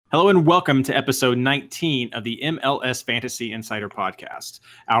Hello and welcome to episode 19 of the MLS Fantasy Insider Podcast,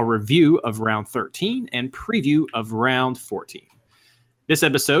 our review of round 13 and preview of round 14. This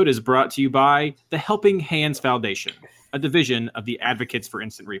episode is brought to you by the Helping Hands Foundation, a division of the Advocates for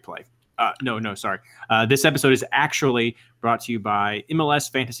Instant Replay. This episode is actually brought to you by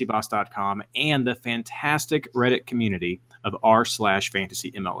MLSFantasyBoss.com and the fantastic Reddit community of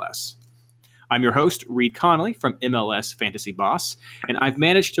r/FantasyMLS. I'm your host, Reed Connolly from MLS Fantasy Boss, and I've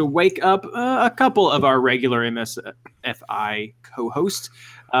managed to wake up a couple of our regular MSFI co-hosts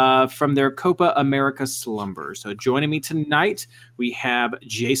from their Copa America slumber. So joining me tonight, we have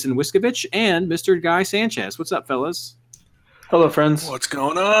Jason Wiskovich and Mr. Guy Sanchez. What's up, fellas? Hello, friends. What's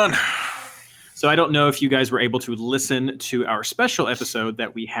going on? So I don't know if you guys were able to listen to our special episode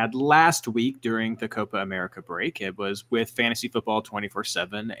that we had last week during the Copa America break. It was with Fantasy Football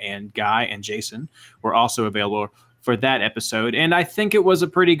 24/7, and Guy and Jason were also available for that episode. And I think it was a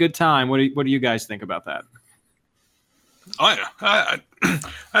pretty good time. What do you guys think about that? Oh, yeah. I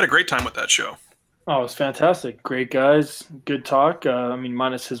had a great time with that show. Oh, it was fantastic. Great guys. Good talk.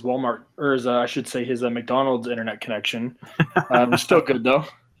 Minus his Walmart, or his McDonald's internet connection. It was still good, though.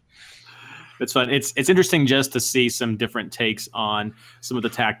 It's fun. It's interesting just to see some different takes on some of the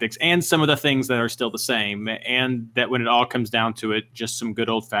tactics and some of the things that are still the same, and that when it all comes down to it, just some good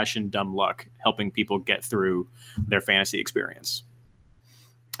old-fashioned dumb luck helping people get through their fantasy experience.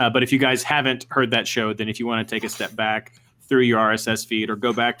 But if you guys haven't heard that show, then if you want to take a step back through your RSS feed or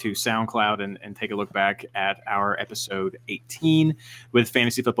go back to SoundCloud and take a look back at our episode 18 with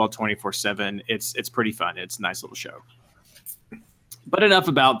Fantasy Football 24/7, it's pretty fun. It's a nice little show. But enough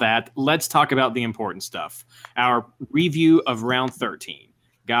about that. Let's talk about the important stuff. Our review of round 13.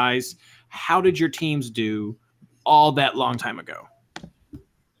 Guys, how did your teams do all that long time ago?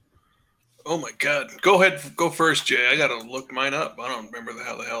 Oh, my God. Go ahead. Go first, Jay. I got to look mine up. I don't remember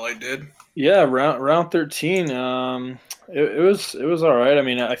how the hell I did. Yeah, round 13. It was all right. I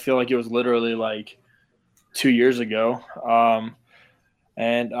mean, I feel like it was literally like 2 years ago.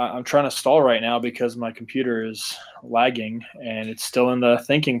 And I'm trying to stall right now because my computer is lagging and it's still in the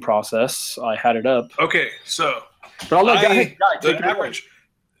thinking process. I had it up. Okay, so but I'll let Guy take it average.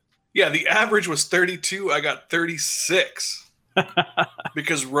 Yeah, the average was 32. I got 36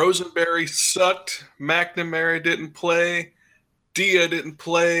 because Rosenberry sucked. McNamara didn't play. Dia didn't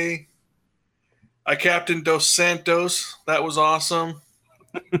play. I captained Dos Santos. That was awesome.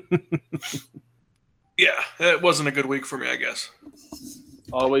 Yeah, it wasn't a good week for me, I guess.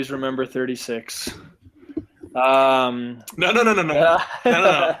 Always remember 36. No.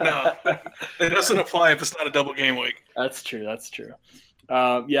 It doesn't apply if it's not a double game week. That's true.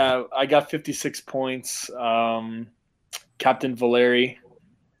 Yeah, I got 56 points. Captain Valeri,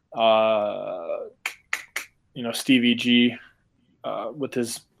 Stevie G, with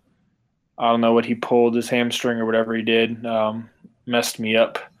his, I don't know what he pulled, his hamstring or whatever he did, messed me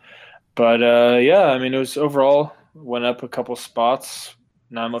up. But it was overall went up a couple spots.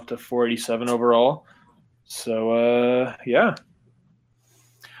 Now I'm up to 487 overall. So, yeah.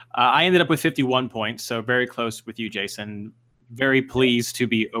 I ended up with 51 points, so very close with you, Jason. Very pleased to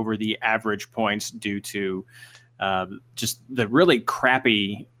be over the average points due to just the really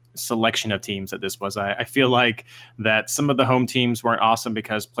crappy selection of teams that this was. I feel like that some of the home teams weren't awesome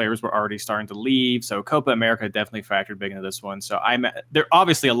because players were already starting to leave. So Copa America definitely factored big into this one. So there are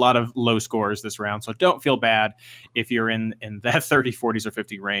obviously a lot of low scores this round. So don't feel bad if you're in that 30, 40s, or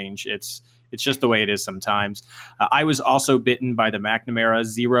 50 range. It's just the way it is sometimes. I was also bitten by the McNamara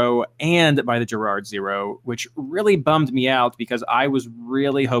 0 and by the Gerard 0, which really bummed me out because I was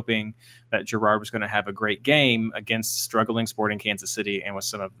really hoping that Gerard was going to have a great game against struggling Sporting Kansas City and with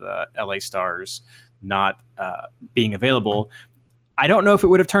some of the LA Stars not being available. I don't know if it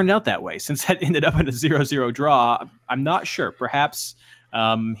would have turned out that way since that ended up in a 0-0 draw. I'm not sure. Perhaps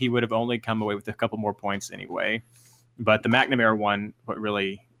he would have only come away with a couple more points anyway. But the McNamara one, what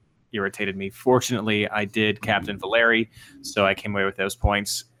really irritated me. Fortunately, I did Captain Valeri, so I came away with those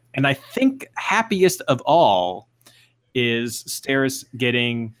points. And I think happiest of all is Steris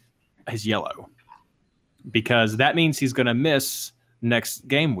getting his yellow, because that means he's going to miss next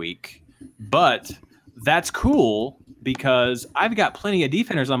game week. But that's cool because I've got plenty of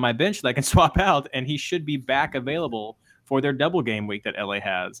defenders on my bench that I can swap out, and he should be back available for their double game week that LA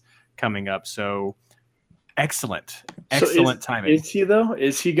has coming up. So excellent timing. Is he though?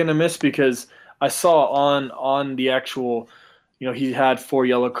 Is he going to miss? Because I saw on the actual, he had 4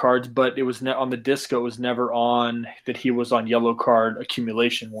 yellow cards, but it was on the disco. It was never on that he was on yellow card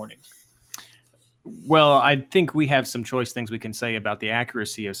accumulation warning. Well, I think we have some choice things we can say about the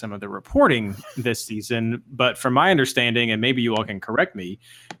accuracy of some of the reporting this season. But from my understanding, and maybe you all can correct me,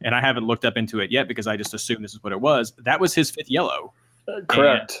 and I haven't looked up into it yet because I just assumed this is what it was. That was his 5th yellow.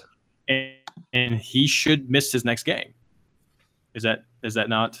 Correct. And he should miss his next game. Is that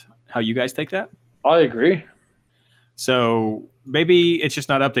not how you guys take that? I agree. So maybe it's just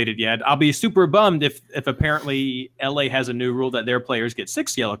not updated yet. I'll be super bummed if apparently LA has a new rule that their players get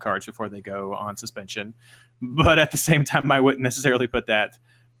 6 yellow cards before they go on suspension. But at the same time, I wouldn't necessarily put that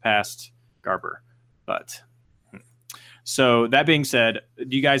past Garber. But so that being said,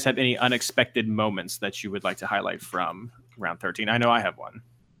 do you guys have any unexpected moments that you would like to highlight from round 13? I know I have one.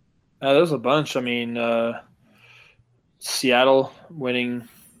 There's a bunch. I mean, Seattle winning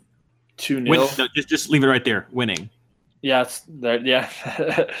 2-0. No, just leave it right there. Winning. Yeah, it's that. Yeah,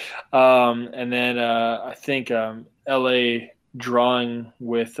 and then I think LA drawing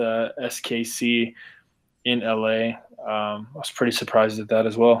with SKC in LA. I was pretty surprised at that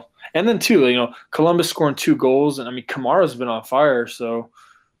as well. And then too, Columbus scoring 2 goals, and I mean Kamara's been on fire, so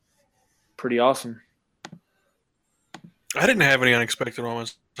pretty awesome. I didn't have any unexpected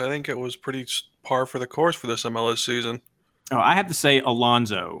moments. I think it was pretty par for the course for this MLS season. Oh, I have to say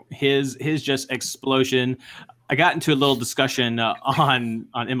Alonso, his just explosion. I got into a little discussion on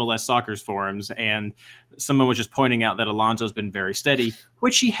MLS Soccer's forums, and someone was just pointing out that Alonso's been very steady,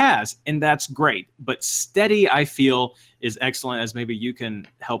 which he has, and that's great. But steady, I feel, is excellent, as maybe you can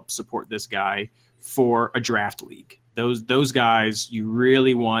help support this guy for a draft league. Those guys, you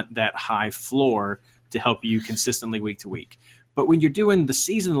really want that high floor to help you consistently week to week. But when you're doing the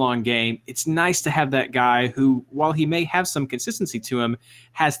season-long game, it's nice to have that guy who, while he may have some consistency to him,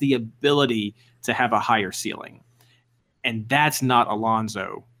 has the ability to have a higher ceiling. And that's not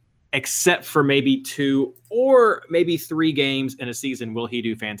Alonso, except for maybe 2 or maybe 3 games in a season will he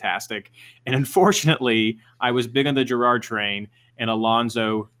do fantastic. And unfortunately, I was big on the Gerrard train, and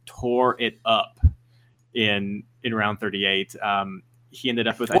Alonso tore it up in round 38. He ended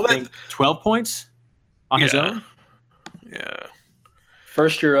up with, I think, 12 points on his own. Yeah.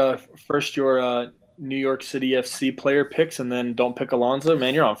 First your New York City FC player picks, and then don't pick Alonso.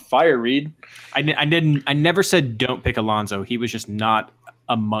 Man, you're on fire, Reed. I never said don't pick Alonso. He was just not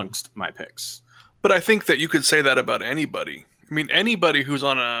amongst my picks. But I think that you could say that about anybody. I mean, anybody who's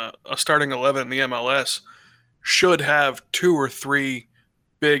on a starting 11 in the MLS should have 2 or 3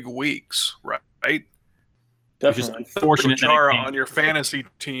 big weeks, right? Definitely. Fortunate Jara on your fantasy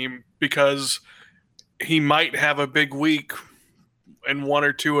team because he might have a big week in 1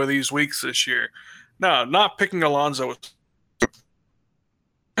 or 2 of these weeks this year. No, not picking Alonso.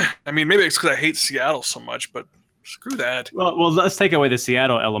 I mean, maybe it's because I hate Seattle so much, but screw that. Well, let's take away the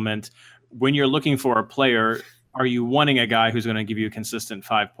Seattle element. When you're looking for a player, are you wanting a guy who's going to give you a consistent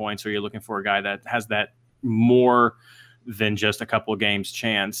 5 points, or are you looking for a guy that has that more than just a couple of games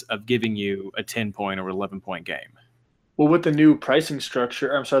chance of giving you a 10-point or 11-point game? Well, with the new pricing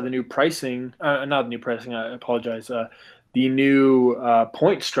structure, not the new pricing, I apologize. The new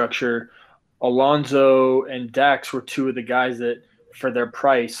point structure, Alonso and Dax were 2 of the guys that, for their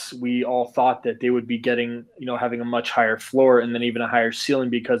price, we all thought that they would be getting, having a much higher floor and then even a higher ceiling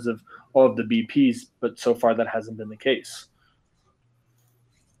because of all of the BPs. But so far, that hasn't been the case.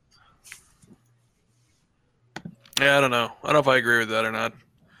 Yeah, I don't know. I don't know if I agree with that or not.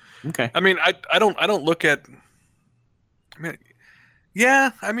 Okay. I mean, I don't look at. I mean,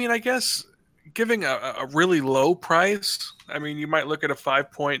 yeah. I mean, I guess giving a really low price. I mean, you might look at a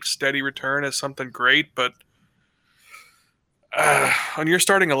 5-point steady return as something great, but on your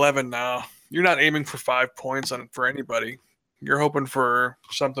starting 11 now, you're not aiming for 5 points for anybody. You're hoping for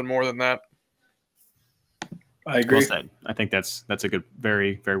something more than that. I agree. Well said. I think that's a good,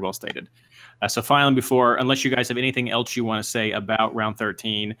 very, very well stated. So finally, unless you guys have anything else you want to say about round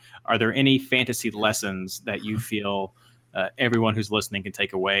 13, are there any fantasy lessons that you feel everyone who's listening can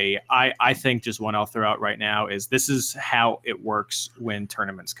take away? I think just one I'll throw out right now is this is how it works when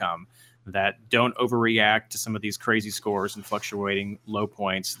tournaments come. That don't overreact to some of these crazy scores and fluctuating low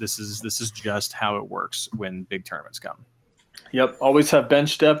points. This is just how it works when big tournaments come. Yep. Always have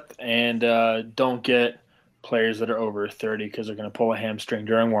bench depth, and don't get players that are over 30 because they're going to pull a hamstring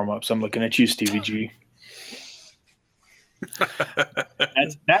during warm-ups. I'm looking at you, Stevie G.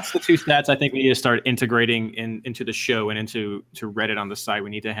 That's the 2 stats I think we need to start integrating into the show and into Reddit on the site. We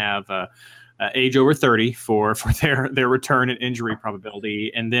need to have age over 30 for their return and injury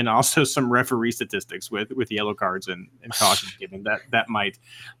probability, and then also some referee statistics with yellow cards and cautions given. That might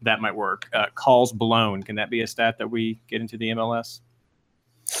work. Calls blown. Can that be a stat that we get into the MLS?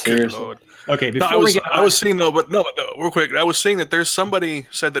 Seriously. Okay. I was seeing though, but no, real quick. I was seeing that there's somebody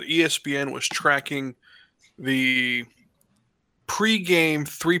said that ESPN was tracking the pre-game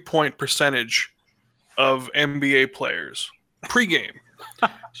 3-point percentage of NBA players. Pre-game.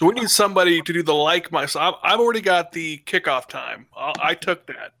 So we need somebody to do the myself. I've already got the kickoff time. I took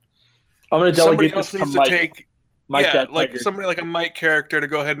that. I'm going to Somebody delegate else this to needs Mike. to take, somebody like a Mike character to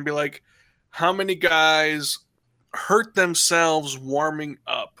go ahead and be like, how many guys hurt themselves warming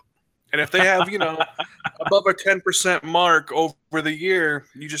up? And if they have, above a 10% mark over the year,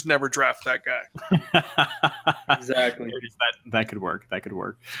 you just never draft that guy. Exactly. That could work. That could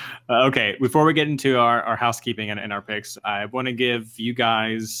work. Okay, before we get into our housekeeping and our picks, I want to give you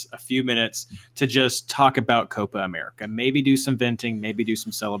guys a few minutes to just talk about Copa America. Maybe do some venting, maybe do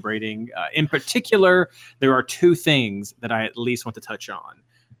some celebrating. In particular, there are two things that I at least want to touch on.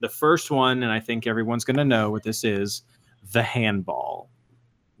 The first one, and I think everyone's going to know what this is, the handball.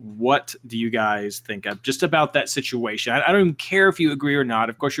 What do you guys think of just about that situation? I don't even care if you agree or not.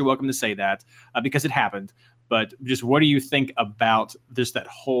 Of course, you're welcome to say that because it happened. But just what do you think about that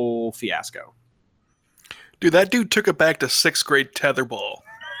whole fiasco? Dude, that dude took it back to 6th grade tetherball.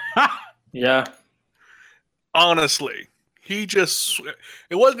 Yeah. Honestly, it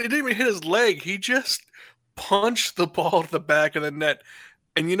didn't even hit his leg. He just punched the ball to the back of the net.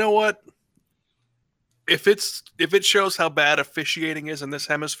 And you know what? If it shows how bad officiating is in this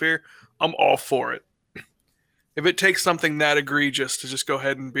hemisphere, I'm all for it. If it takes something that egregious to just go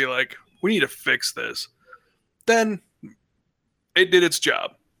ahead and be like, we need to fix this, then it did its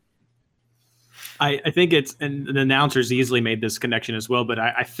job. I think and the announcers easily made this connection as well, but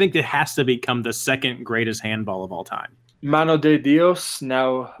I think it has to become the second greatest handball of all time. Mano de Dios,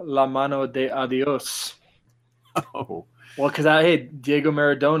 now la mano de adios. Oh. Well, because Diego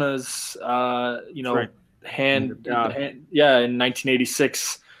Maradona's, right. hand, in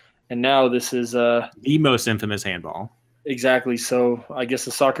 1986, and now this is the most infamous handball. Exactly. So I guess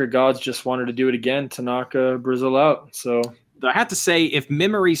the soccer gods just wanted to do it again to knock Brazil out. So I have to say, if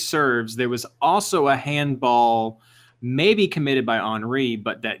memory serves, there was also a handball maybe committed by Henry,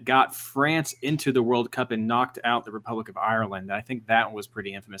 but that got France into the World Cup and knocked out the Republic of Ireland. I think that was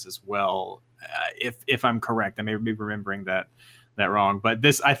pretty infamous as well. If I'm correct, I may be remembering that wrong. But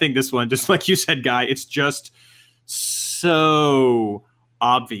I think this one, just like you said, Guy, it's just so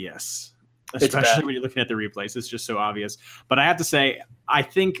obvious, especially when you're looking at the replays. It's just so obvious. But I have to say, I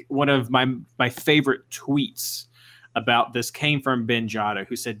think one of my favorite tweets about this came from Ben Jada,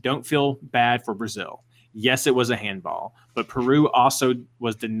 who said, "Don't feel bad for Brazil. Yes, it was a handball, but Peru also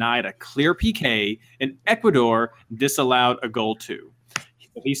was denied a clear PK, and Ecuador disallowed a goal too."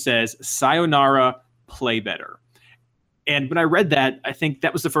 He says, "Sayonara, play better." And when I read that, I think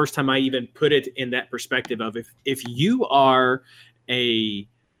that was the first time I even put it in that perspective of if you are a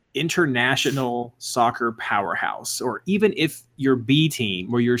international soccer powerhouse, or even if your B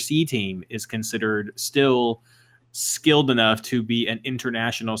team or your C team is considered still skilled enough to be an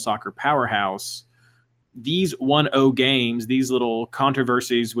international soccer powerhouse, these 1-0 games, these little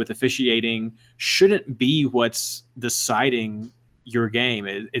controversies with officiating shouldn't be what's deciding your game.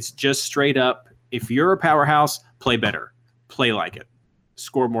 It's just straight up, if you're a powerhouse, play better, play like it,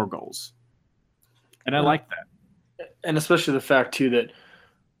 score more goals. And I like that. And especially the fact too that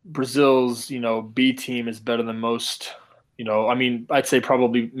Brazil's, B team is better than most, I'd say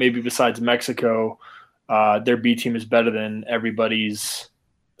probably maybe besides Mexico, their B team is better than everybody's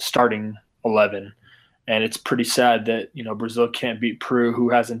starting 11. And it's pretty sad that, Brazil can't beat Peru, who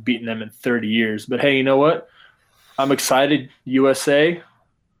hasn't beaten them in 30 years. But hey, you know what? I'm excited. USA,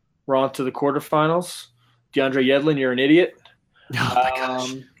 we're on to the quarterfinals. DeAndre Yedlin, you're an idiot. Oh my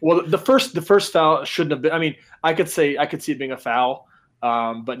gosh. Well, the first foul shouldn't have been. I mean, I could see it being a foul,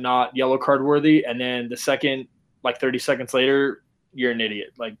 but not yellow card worthy. And then the second, 30 seconds later, you're an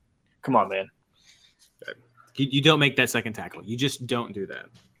idiot. Like, come on, man. You don't make that second tackle. You just don't do that.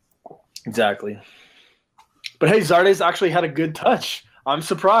 Exactly. But hey, Zardes actually had a good touch. I'm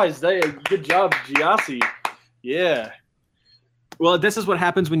surprised. Hey, good job, Giassi. Yeah. Well, this is what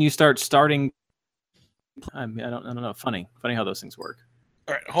happens when you starting. I don't know. Funny how those things work.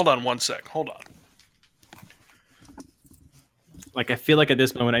 All right, hold on one sec. Hold on. I feel like at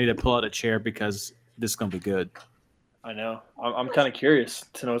this moment I need to pull out a chair because this is gonna be good. I know. I'm kind of curious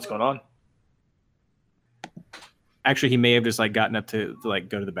to know what's going on. Actually, he may have just gotten up to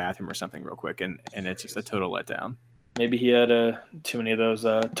go to the bathroom or something real quick, and it's just a total letdown. Maybe he had too many of those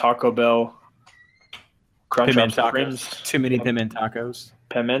Taco Bell Piment tacos. Too many piment tacos.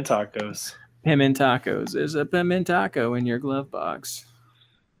 Piment tacos. Piment tacos. There's a piment taco in your glove box.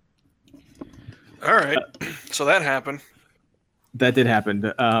 All right. So that happened. That did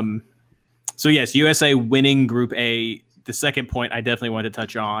happen. So yes, USA winning Group A the second point I definitely wanted to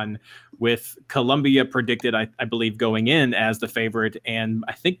touch on, with Colombia predicted, I believe, going in as the favorite. And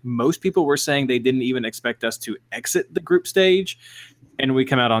I think most people were saying they didn't even expect us to exit the group stage. And we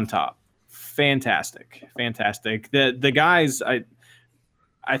come out on top. Fantastic. The guys,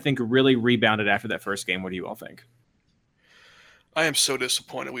 I think, really rebounded after that first game. What do you all think? I am so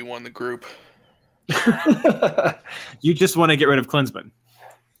disappointed we won the group. You just want to get rid of Klinsmann.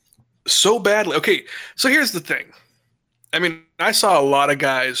 So badly. Okay, so here's the thing. I mean, I saw a lot of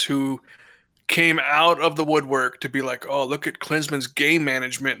guys who came out of the woodwork to be like, oh, look at Klinsmann's game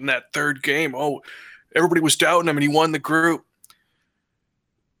management in that third game. Oh, everybody was doubting him and he won the group.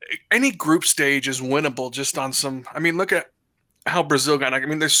 Any group stage is winnable just on some – I mean, look at how Brazil got – I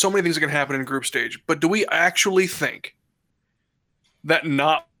mean, there's so many things that can happen in group stage. But do we actually think that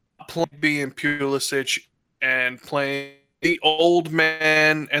not playing Pulisic and playing the old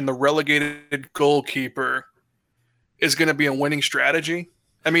man and the relegated goalkeeper is going to be a winning strategy?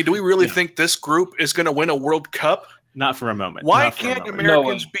 I mean, do we really think this group is going to win a World Cup? Not for a moment. Why can't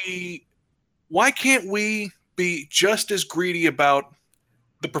Americans be – why can't we be just as greedy about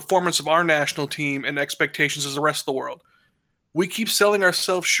the performance of our national team and expectations as the rest of the world? We keep selling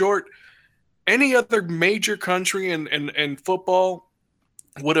ourselves short. Any other major country in football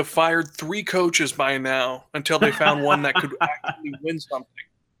would have fired 3 coaches by now until they found one that could actually win something.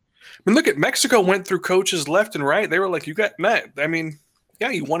 I mean, look at Mexico went through coaches left and right. They were like, you got met. I mean, yeah,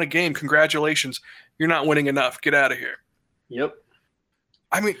 you won a game. Congratulations. You're not winning enough. Get out of here. Yep.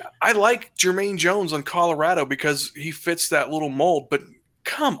 I mean, I like Jermaine Jones on Colorado because he fits that little mold, but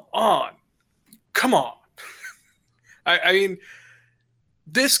come on. I mean,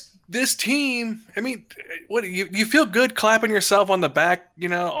 this team, I mean, what you feel good clapping yourself on the back, you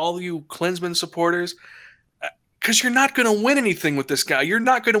know, all you Klinsmann supporters, because you're not going to win anything with this guy. You're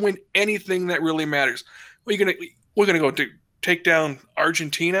not going to win anything that really matters. We're going to go take down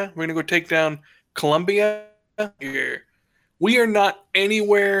Argentina. We're going to go take down Colombia. We are not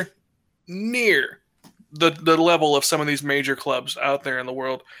anywhere near the level of some of these major clubs out there in the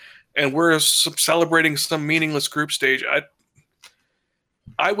world, and we're celebrating some meaningless group stage.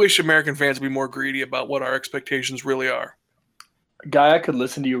 I wish American fans would be more greedy about what our expectations really are. Guy, I could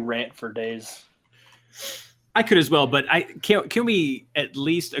listen to you rant for days. I could as well, but can we at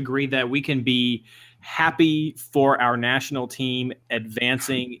least agree that we can be happy for our national team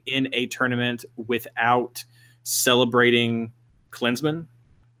advancing in a tournament without celebrating Klinsmann?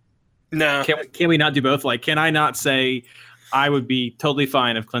 No. Can we not do both? Like, can I not say I would be totally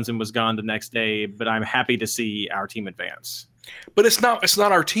fine if Klinsmann was gone the next day, but I'm happy to see our team advance? But it's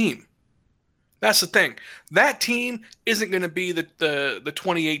not our team. That's the thing. That team isn't going to be the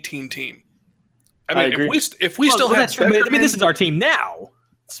 2018 team. I mean, if we still have, I mean, this is our team now.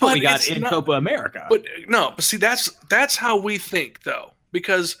 That's what we got in Copa America. But see, that's how we think, though,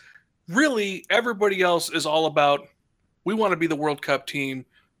 because really everybody else is all about, we want to be the World Cup team.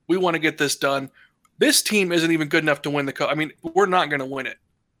 We want to get this done. This team isn't even good enough to win the cup. I mean, we're not going to win it.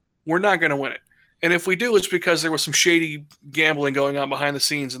 We're not going to win it. And if we do, it's because there was some shady gambling going on behind the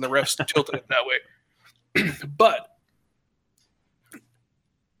scenes and the refs tilted it that way. But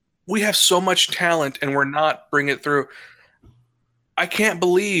we have so much talent and we're not bringing it through. I can't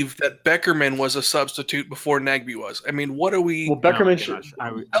believe that Beckerman was a substitute before Nagbe was. I mean, what are we? Well, Beckerman should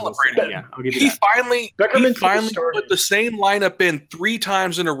celebrate. Yeah, I'll give you that. He finally put the same lineup in 3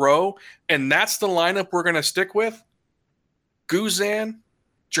 times in a row, and that's the lineup we're going to stick with? Guzan,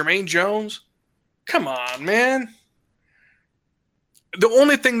 Jermaine Jones? Come on, man. The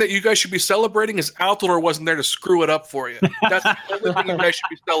only thing that you guys should be celebrating is Altidore wasn't there to screw it up for you. That's the only thing you guys should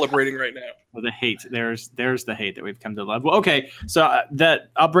be celebrating right now. Well, the hate. There's the hate that we've come to love. Well, okay, so that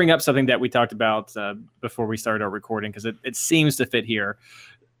I'll bring up something that we talked about before we started our recording because it seems to fit here.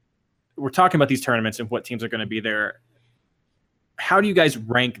 We're talking about these tournaments and what teams are going to be there. How do you guys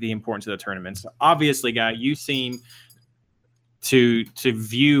rank the importance of the tournaments? Obviously, Guy, you seem to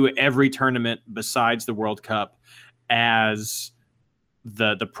view every tournament besides the World Cup as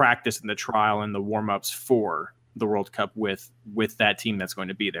the practice and the trial and the warm-ups for the World Cup with that team that's going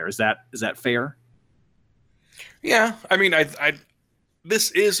to be there. Is that fair? Yeah. I mean, I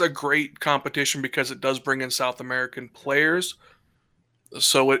this is a great competition because it does bring in South American players.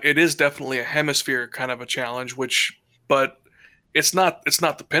 So it is definitely a hemisphere kind of a challenge, but it's not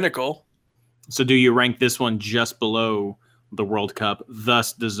the pinnacle. So do you rank this one just below the World Cup,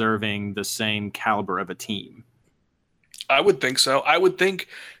 thus deserving the same caliber of a team? I would think so. I would think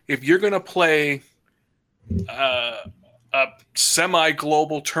if you're going to play a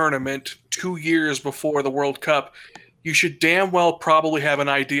semi-global tournament 2 years before the World Cup, you should damn well probably have an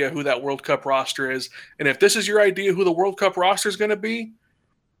idea who that World Cup roster is. And if this is your idea who the World Cup roster is going to be,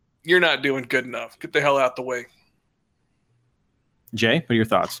 you're not doing good enough. Get the hell out the way. Jay, what are your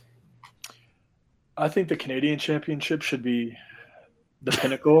thoughts? I think the Canadian Championship should be the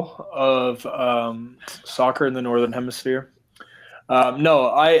pinnacle of soccer in the Northern Hemisphere. No,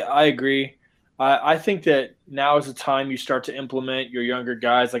 I agree. I think that now is the time you start to implement your younger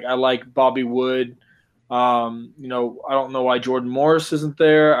guys. Like I like Bobby Wood. I don't know why Jordan Morris isn't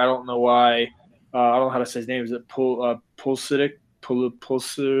there. I don't know why. I don't know how to say his name. Is it Pulisic?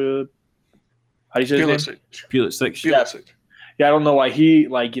 Pulisic? How do you say his name? Pulisic. Yeah, I don't know why he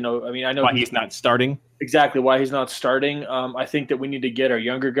I know why he's not starting. Exactly why he's not starting. I think that we need to get our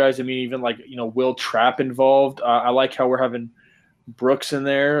younger guys. I mean, even Will Trapp involved. I like how we're having Brooks in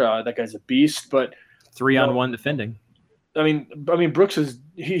there. That guy's a beast. But 3-on-1 defending. I mean, Brooks is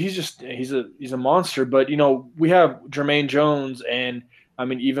he's a monster. But we have Jermaine Jones and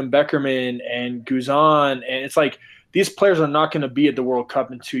even Beckerman and Guzan, and it's like these players are not going to be at the World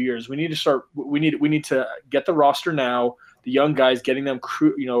Cup in 2 years. We need to start. We need to get the roster now. The young guys, getting them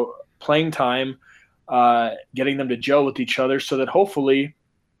playing time, getting them to gel with each other, so that hopefully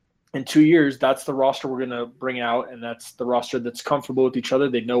in 2 years that's the roster we're going to bring out, and that's the roster that's comfortable with each other.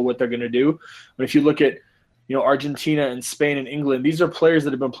 They know what they're going to do. But if you look at Argentina and Spain and England, these are players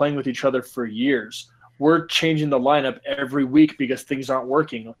that have been playing with each other for years. We're changing the lineup every week because things aren't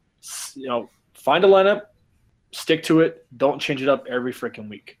working. Find a lineup, stick to it. Don't change it up every freaking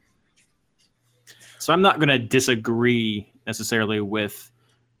week. So I'm not going to disagree necessarily with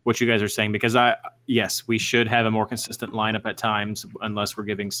what you guys are saying, because yes, we should have a more consistent lineup at times unless we're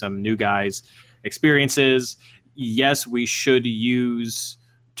giving some new guys experiences. Yes, we should use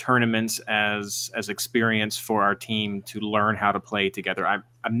tournaments as experience for our team to learn how to play together.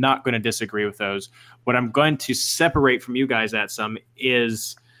 I'm not going to disagree with those. What I'm going to separate from you guys at some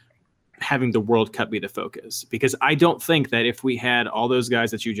is having the World Cup be the focus, because I don't think that if we had all those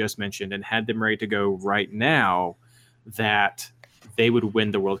guys that you just mentioned and had them ready to go right now, that they would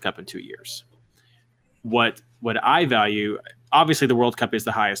win the World Cup in 2 years. What I value, obviously the World Cup is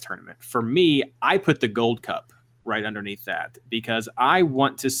the highest tournament. For me, I put the Gold Cup right underneath that, because I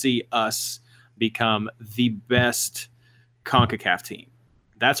want to see us become the best CONCACAF team.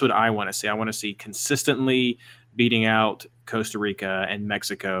 That's what I want to see. I want to see consistently beating out Costa Rica and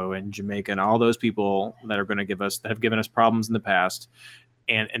Mexico and Jamaica and all those people that are going to have given us problems in the past.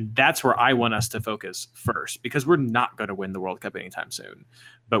 And that's where I want us to focus first, because we're not going to win the World Cup anytime soon,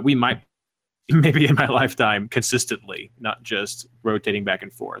 but we might, maybe in my lifetime, consistently, not just rotating back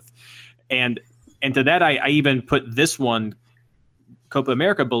and forth. And to that, I even put this one, Copa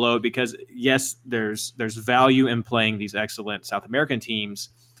America, below, because yes, there's value in playing these excellent South American teams,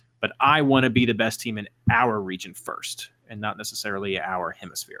 but I want to be the best team in our region first and not necessarily our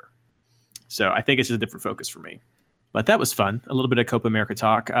hemisphere. So I think it's just a different focus for me. But that was fun. A little bit of Copa America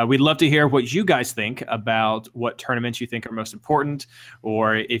talk. We'd love to hear what you guys think about what tournaments you think are most important,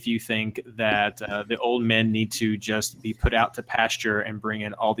 or if you think that the old men need to just be put out to pasture and bring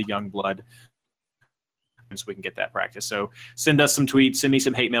in all the young blood so we can get that practice. So send us some tweets, send me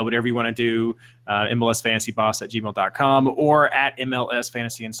some hate mail, whatever you want to do, MLSFantasyBoss@gmail.com or at MLS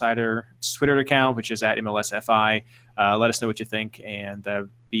Fantasy Insider Twitter account, which is at MLSFI. Let us know what you think, and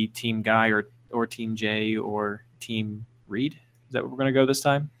be Team Guy or Team J or Team Reed. Is that what we're going to go this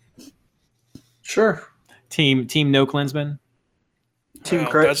time? Sure. Team No Klinsman.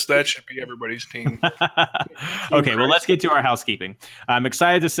 That should be everybody's team. Okay, well, let's get to our housekeeping. I'm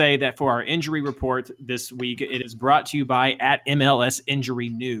excited to say that for our injury report this week, it is brought to you by at MLS Injury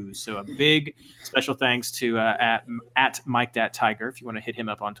News. So a big special thanks to at Mike.Tiger, if you want to hit him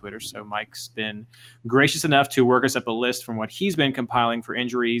up on Twitter. So Mike's been gracious enough to work us up a list from what he's been compiling for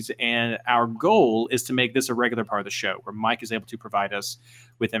injuries, and our goal is to make this a regular part of the show where Mike is able to provide us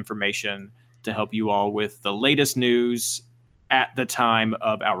with information to help you all with the latest news at the time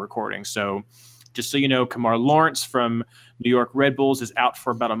of our recording. So just so you know, Kamar Lawrence from New York Red Bulls is out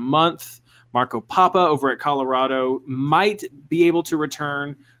for about a month. Marco Papa over at Colorado might be able to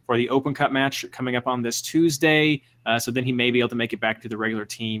return for the Open Cup match coming up on this Tuesday. So then he may be able to make it back to the regular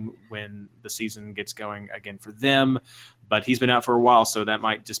team when the season gets going again for them. But he's been out for a while, so that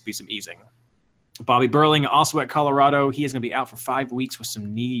might just be some easing. Bobby Burling, also at Colorado, he is going to be out for 5 weeks with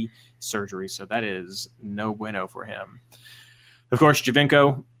some knee surgery, so that is no bueno for him. Of course,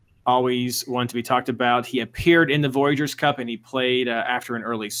 Giovinco, always one to be talked about. He appeared in the Voyagers Cup, and he played after an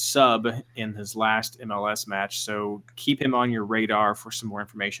early sub in his last MLS match. So keep him on your radar for some more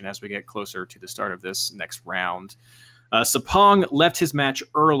information as we get closer to the start of this next round. Sapong left his match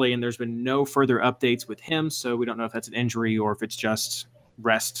early, and there's been no further updates with him, so we don't know if that's an injury or if it's just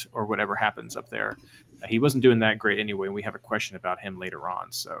rest or whatever happens up there. He wasn't doing that great anyway, and we have a question about him later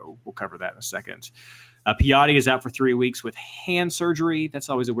on, so we'll cover that in a second. Piatti is out for 3 weeks with hand surgery. That's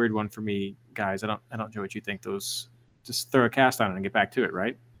always a weird one for me, guys. I don't know what you think. Those, just throw a cast on it and get back to it,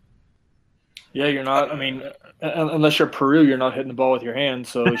 right? Yeah, you're not. I mean, unless you're Peru, you're not hitting the ball with your hands,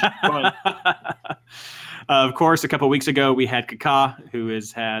 so it's fine. Of course, a couple of weeks ago, we had Kaká, who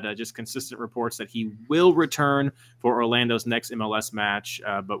has had just consistent reports that he will return for Orlando's next MLS match,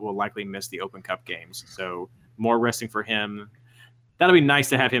 but will likely miss the Open Cup games. So more resting for him. That'll be nice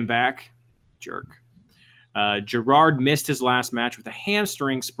to have him back. Jerk. Gerard missed his last match with a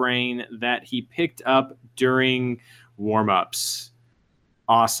hamstring sprain that he picked up during warm-ups.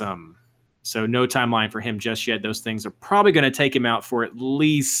 Awesome. So no timeline for him just yet. Those things are probably going to take him out for at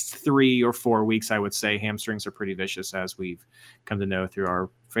least 3 or 4 weeks, I would say. Hamstrings are pretty vicious, as we've come to know through our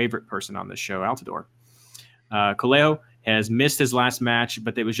favorite person on this show, Altidore. Coelho has missed his last match,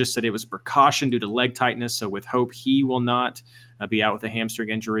 but it was just said it was precaution due to leg tightness. So with hope, he will not be out with a hamstring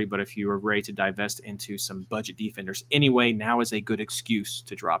injury. But if you are ready to divest into some budget defenders anyway, now is a good excuse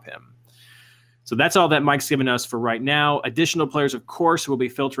to drop him. So that's all that Mike's given us for right now. Additional players, of course, will be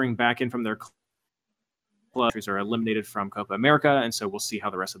filtering back in from their clubs are eliminated from Copa America, and so we'll see how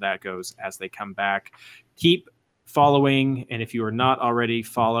the rest of that goes as they come back. Keep following, and if you are not already,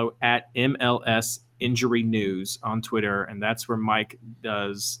 follow at MLS Injury News on Twitter, and that's where Mike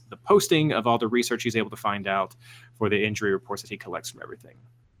does the posting of all the research he's able to find out for the injury reports that he collects from everything.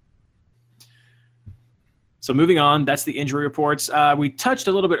 So moving on, that's the injury reports. We touched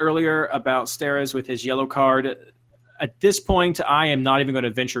a little bit earlier about Steres with his yellow card. At this point, I am not even going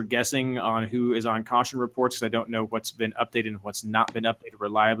to venture guessing on who is on caution reports because I don't know what's been updated and what's not been updated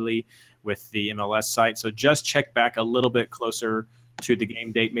reliably with the MLS site. So just check back a little bit closer to the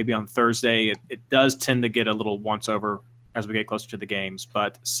game date, maybe on Thursday. It does tend to get a little once over as we get closer to the games,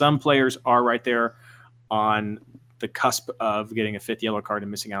 but some players are right there on the cusp of getting a 5th yellow card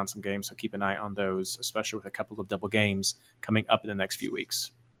and missing out on some games. So keep an eye on those, especially with a couple of double games coming up in the next few weeks.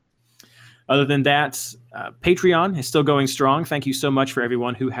 Other than that, Patreon is still going strong. Thank you so much for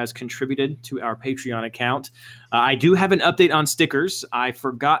everyone who has contributed to our Patreon account. I do have an update on stickers. I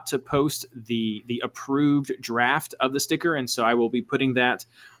forgot to post the approved draft of the sticker, and so I will be putting that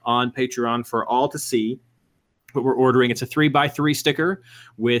on Patreon for all to see. What we're ordering, it's a 3x3 sticker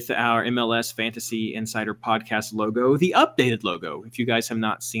with our MLS Fantasy Insider Podcast logo, the updated logo. If you guys have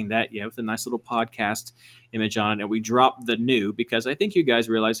not seen that yet, with a nice little podcast image on it, and we dropped the new because I think you guys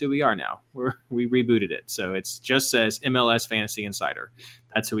realize who we are now. We rebooted it, so it just says MLS Fantasy Insider.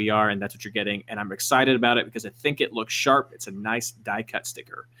 That's who we are, and that's what you're getting. And I'm excited about it because I think it looks sharp. It's a nice die-cut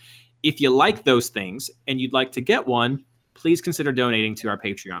sticker. If you like those things and you'd like to get one, please consider donating to our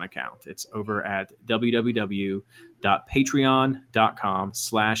Patreon account. It's over at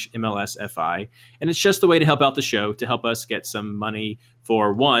www.patreon.com/MLSFI. And it's just the way to help out the show, to help us get some money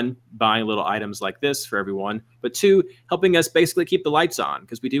for, 1, buying little items like this for everyone, but 2, helping us basically keep the lights on,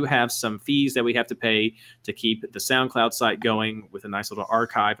 because we do have some fees that we have to pay to keep the SoundCloud site going with a nice little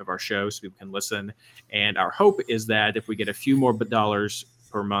archive of our show so people can listen. And our hope is that if we get a few more dollars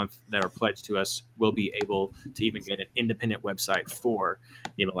per month that are pledged to us, we'll be able to even get an independent website for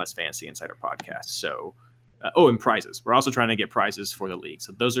the MLS Fantasy Insider Podcast. So, and prizes. We're also trying to get prizes for the league.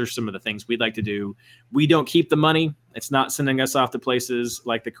 So those are some of the things we'd like to do. We don't keep the money. It's not sending us off to places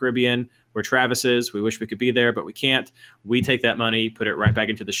like the Caribbean where Travis is. We wish we could be there, but we can't. We take that money, put it right back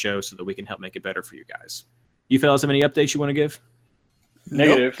into the show so that we can help make it better for you guys. You fellas have any updates you want to give?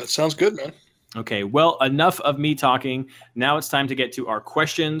 Negative. Nope, that sounds good, man. Okay, well, enough of me talking. Now it's time to get to our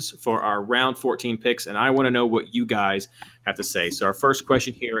questions for our round 14 picks, and I want to know what you guys have to say. So our first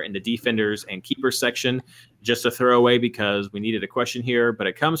question here in the defenders and keepers section, just a throwaway because we needed a question here, but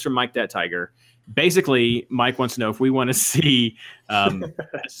it comes from Mike That Tiger. Basically, Mike wants to know if we want to see a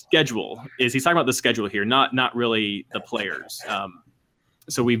schedule. He's talking about the schedule here, not really the players.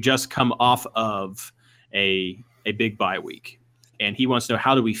 So we've just come off of a big bye week, and he wants to know,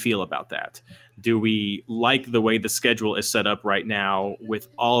 how do we feel about that? Do we like the way the schedule is set up right now with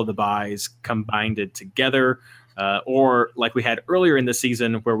all of the buys combined together? Or like we had earlier in the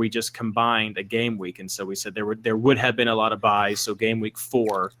season where we just combined a game week. And so we said there would have been a lot of buys. So game week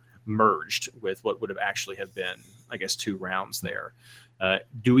 4 merged with what would have actually have been, I guess, 2 rounds there.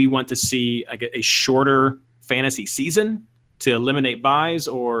 Do we want to see a shorter fantasy season to eliminate buys,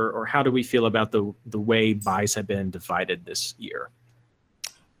 or how do we feel about the way buys have been divided this year?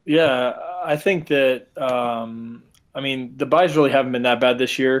 Yeah, I think that, the buys really haven't been that bad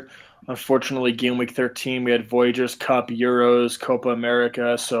this year. Unfortunately, game week 13, we had Voyagers Cup, Euros, Copa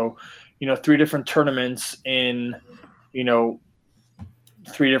America. So, 3 different tournaments in,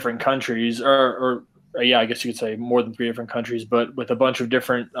 3 different countries, or yeah, I guess you could say more than 3 different countries, but with a bunch of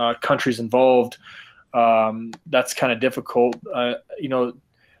different countries involved, that's kind of difficult.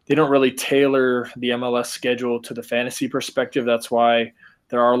 They don't really tailor the MLS schedule to the fantasy perspective. That's why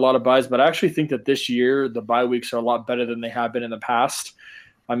there are a lot of buys. But I actually think that this year the bye weeks are a lot better than they have been in the past.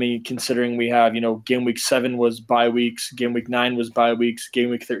 I mean, considering we have, game week 7 was bye weeks, game week 9 was bye weeks, game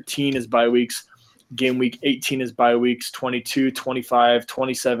week 13 is bye weeks, game week 18 is bye weeks, 22, 25,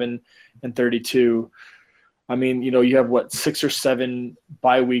 27, and 32. I mean, you have 6 or 7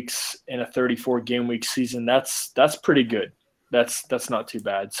 bye weeks in a 34 game week season. That's pretty good. That's not too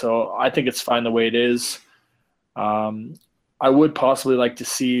bad. So I think it's fine the way it is. I would possibly like to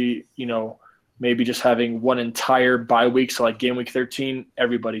see, maybe just having one entire bye week. So like game week 13,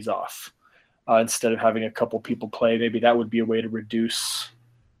 everybody's off instead of having a couple people play. Maybe that would be a way to reduce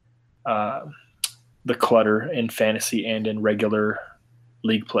the clutter in fantasy and in regular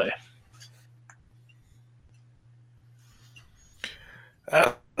league play.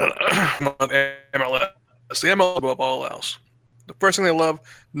 MLS. The MLS above all else. The first thing they love,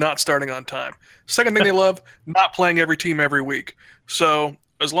 not starting on time. Second thing they love, not playing every team every week. So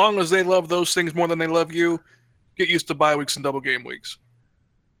as long as they love those things more than they love you, get used to bye weeks and double game weeks.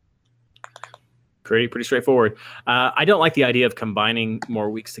 Pretty straightforward. I don't like the idea of combining more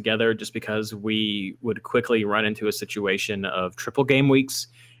weeks together just because we would quickly run into a situation of triple game weeks.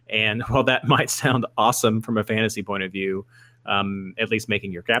 And while that might sound awesome from a fantasy point of view, at least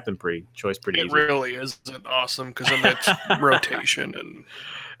making your captain choice pretty easy. It really isn't awesome because then that's rotation and.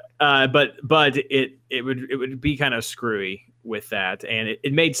 But it would be kind of screwy with that, and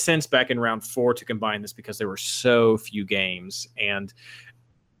it made sense back in round 4 to combine this because there were so few games, and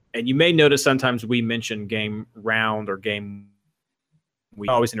you may notice sometimes we mention game round or game week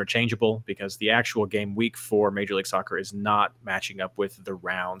always interchangeable because the actual game week for Major League Soccer is not matching up with the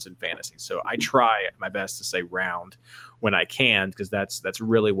rounds in fantasy. So I try my best to say round when I can because that's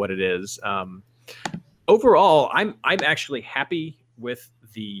really what it is. Overall, I'm actually happy with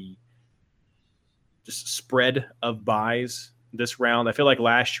the just spread of buys this round. I feel like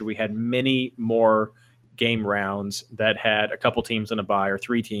last year we had many more game rounds that had a couple teams in a bye or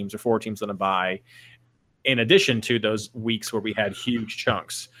 3 teams or 4 teams in a bye, in addition to those weeks where we had huge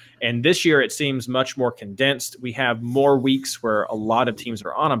chunks. And this year it seems much more condensed. We have more weeks where a lot of teams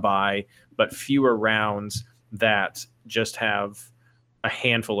are on a bye, but fewer rounds that just have a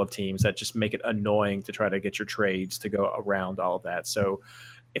handful of teams that just make it annoying to try to get your trades to go around all of that. So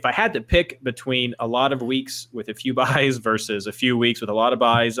if I had to pick between a lot of weeks with a few buys versus a few weeks with a lot of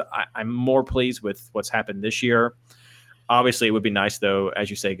buys, I'm more pleased with what's happened this year. Obviously, it would be nice, though, as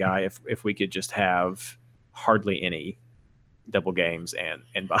you say, Guy, if we could just have hardly any double games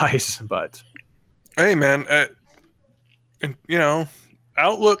and buys. But hey, man,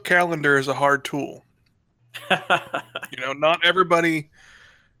 Outlook calendar is a hard tool. Not everybody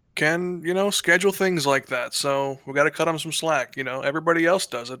can, schedule things like that. So we got to cut them some slack. Everybody else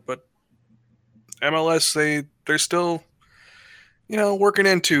does it, but MLS, they're still, working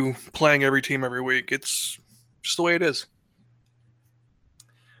into playing every team every week. It's just the way it is.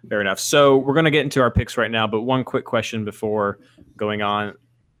 Fair enough. So we're going to get into our picks right now, but one quick question before going on.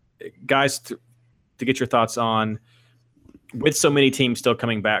 Guys, to get your thoughts on, with so many teams still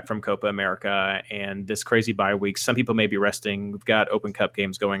coming back from Copa America and this crazy bye week, some people may be resting. We've got Open Cup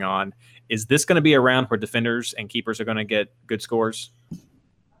games going on. Is this going to be a round where defenders and keepers are going to get good scores?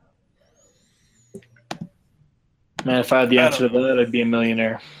 Man, if I had the answer to that, I'd be a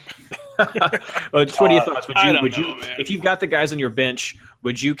millionaire. Well, what are your thoughts? Would you, if you've got the guys on your bench,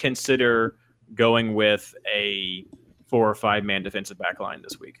 would you consider going with a 4 or 5 man defensive back line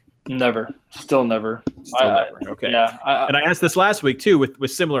this week? Never. Still never. Never. Okay. Yeah. And I asked this last week too with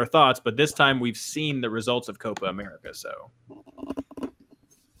similar thoughts, but this time we've seen the results of Copa America. So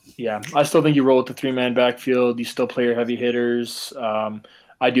yeah, I still think you roll with the 3-man backfield. You still play your heavy hitters.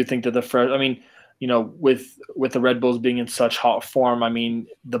 I do think that with the Red Bulls being in such hot form, I mean,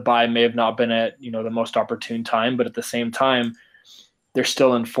 the bye may have not been at, the most opportune time, but at the same time, they're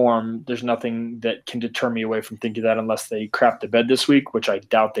still in form. There's nothing that can deter me away from thinking that unless they crap the bed this week, which I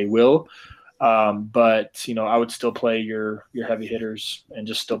doubt they will. But, I would still play your heavy hitters and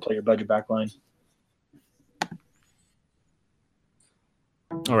just still play your budget back line.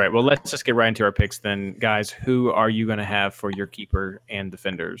 All right, well, let's just get right into our picks then. Guys, who are you going to have for your keeper and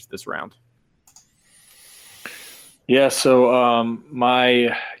defenders this round? Yeah, so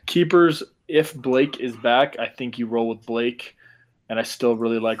my keepers, if Blake is back, I think you roll with Blake. and I still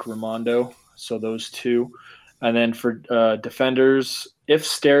really like Raimondo. So those two. And then for defenders, if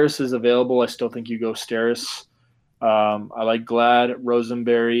Steris is available, I still think you go Steris. I like Glad,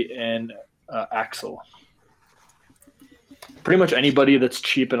 Rosenberry, and Axel. Pretty much anybody that's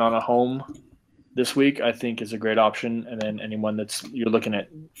cheap and on a home this week, I think, is a great option. And then anyone that's you're looking at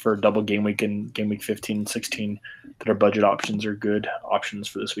for double game week and game week 15 and 16 that are budget options are good options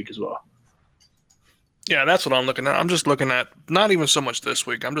for this week as well. Yeah, that's what I'm looking at. I'm just looking at not even so much this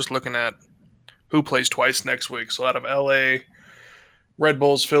week. I'm just looking at who plays twice next week. So out of LA, Red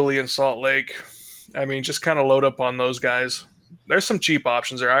Bulls, Philly, and Salt Lake. I mean, just kind of load up on those guys. There's some cheap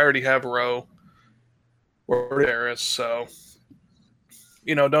options there. I already have Rowe or Harris, so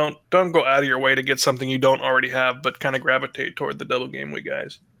don't go out of your way to get something you don't already have, but kind of gravitate toward the double game week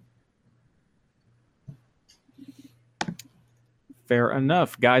guys. Fair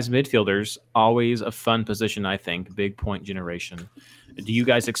enough. Guys, midfielders, always a fun position, I think. Big point generation. Do you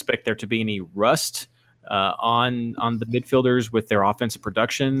guys expect there to be any rust on the midfielders with their offensive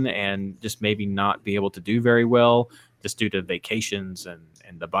production and just maybe not be able to do very well just due to vacations and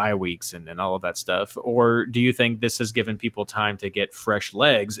the bye weeks and all of that stuff? Or do you think this has given people time to get fresh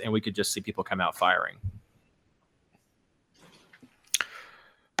legs and we could just see people come out firing?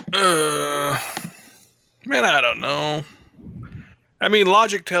 Man, I don't know. I mean,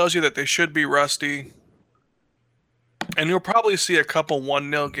 logic tells you that they should be rusty. And you'll probably see a couple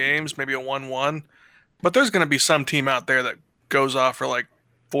 1-0 games, maybe a 1-1. But there's going to be some team out there that goes off for like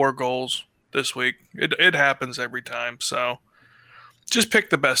 4 goals this week. It happens every time. So just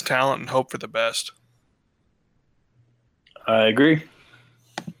pick the best talent and hope for the best. I agree.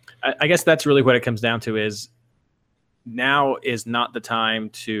 I guess that's really what it comes down to is now is not the time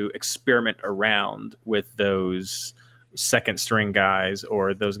to experiment around with those second string guys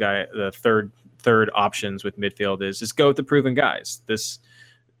or those guys, the third options with midfield is just go with the proven guys.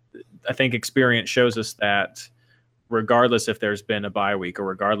 I think experience shows us that regardless if there's been a bye week or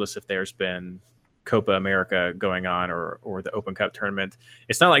regardless if there's been Copa America going on or the Open Cup tournament,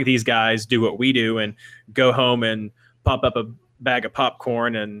 it's not like these guys do what we do and go home and pop up a bag of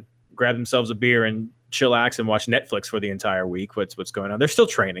popcorn and grab themselves a beer and chillax and watch Netflix for the entire week. What's going on? They're still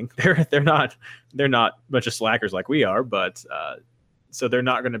training. They're not a bunch of slackers like we are, but so they're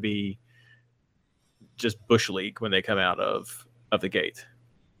not going to be just bush league when they come out of the gate.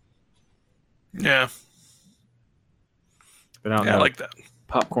 Yeah. But I like that.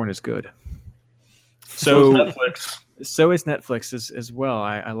 Popcorn is good. So is Netflix. So is Netflix as well.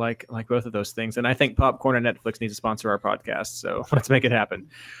 I like both of those things. And I think Popcorn and Netflix need to sponsor our podcast. So let's make it happen.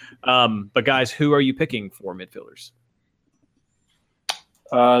 But guys, who are you picking for midfielders?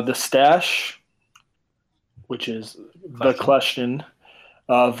 The stash, which is the question.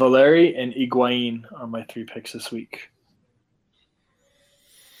 Valeri and Higuain are my 3 picks this week.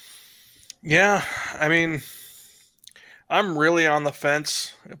 Yeah, I mean, I'm really on the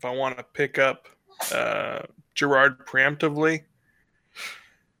fence if I want to pick up Gerard preemptively.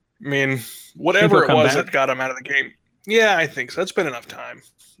 I mean, whatever it was that got him out of the game. Yeah, I think so. It's been enough time.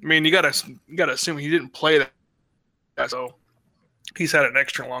 I mean, you gotta assume he didn't play that, so he's had an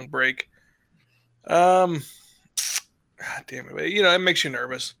extra long break. God damn it! It makes you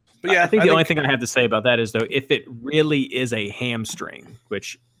nervous. But yeah, I think the only thing I have to say about that is though, if it really is a hamstring,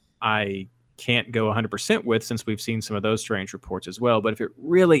 which I can't go 100% with since we've seen some of those strange reports as well. But if it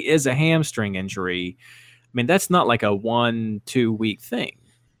really is a hamstring injury, I mean, that's not like a 1-2 week thing.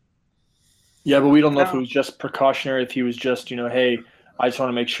 Yeah, but we don't know if it was just precautionary, if he was just, hey, I just want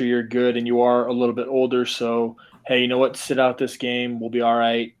to make sure you're good and you are a little bit older. So, hey, you know what? Sit out this game. We'll be all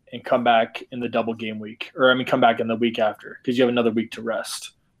right and come back in the double game week. Or, come back in the week after because you have another week to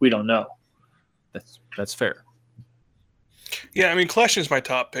rest. We don't know. That's fair. Yeah, I mean, Klesh's my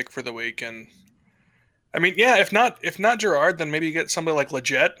top pick for the week, and I mean, yeah, if not Gerard, then maybe you get somebody like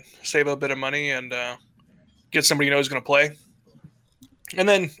Leggett, save a bit of money, and get somebody you know who's going to play. And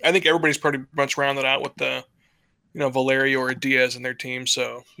then I think everybody's pretty much rounded out with the, Valerio or Diaz in their team,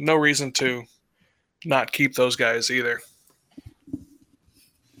 so no reason to not keep those guys either.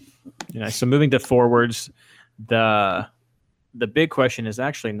 So moving to forwards, the big question is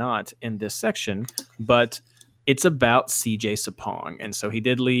actually not in this section, but it's about CJ Sapong. And so he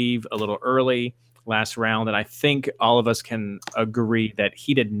did leave a little early last round. And I think all of us can agree that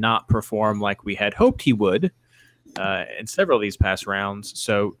he did not perform like we had hoped he would in several of these past rounds.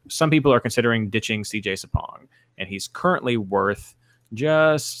 So some people are considering ditching CJ Sapong. And he's currently worth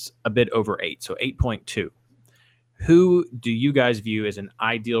just a bit over 8, so 8.2. Who do you guys view as an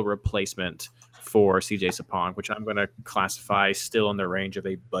ideal replacement for CJ Sapong, which I'm going to classify still in the range of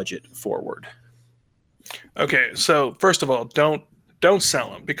a budget forward? Okay, so first of all, don't don't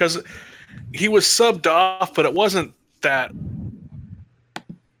sell him because he was subbed off, but it wasn't that.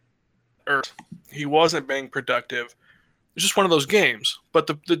 Or he wasn't being productive. It's just one of those games. But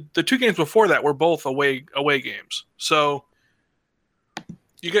the 2 games before that were both away games. So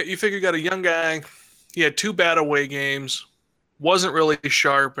you figure you got a young guy. He had 2 bad away games. Wasn't really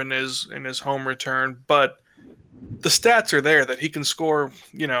sharp in his home return, but the stats are there that he can score,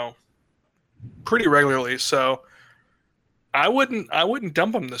 pretty regularly. So I wouldn't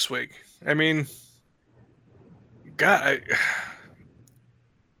dump him this week. I mean, God,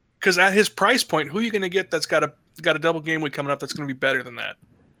 because at his price point, who are you going to get that's got a double game week coming up that's going to be better than that?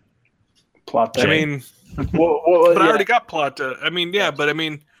 Plata. I mean, well, but I already got Plata. I mean, yeah, but I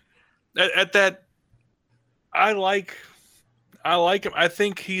mean, at that, I like him. I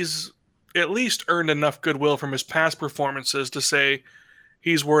think he's at least earned enough goodwill from his past performances to say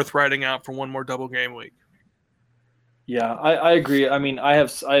he's worth riding out for one more double game week. Yeah, I agree. I mean, I have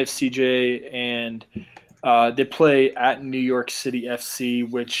CJ, and they play at New York City FC,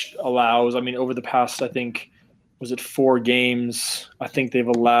 which allows. I mean, over the past, I think, was it 4 games? I think they've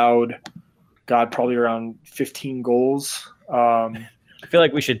allowed, probably around 15 goals. I feel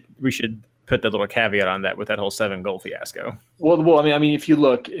like we should put the little caveat on that with that whole 7-goal fiasco. Well, I mean, if you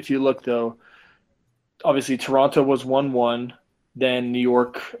look though, obviously Toronto was 1-1. Then New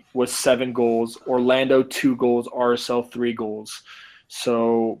York was 7 goals, Orlando 2 goals, RSL 3 goals.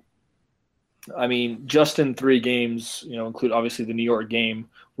 So, I mean, just in 3 games, include obviously the New York game,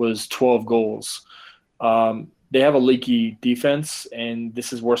 was 12 goals. They have a leaky defense, and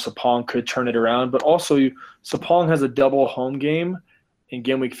this is where Sapong could turn it around. But also, Sapong has a double home game in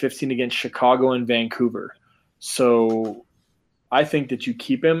game week 15 against Chicago and Vancouver. So, I think that you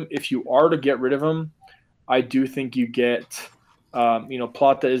keep him. If you are to get rid of him, I do think you get –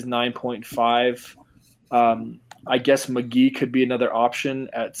 Plata is 9.5. I guess McGee could be another option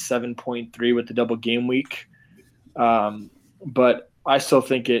at 7.3 with the double game week. But I still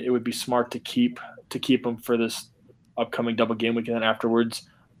think it would be smart to keep him for this upcoming double game week, and then afterwards,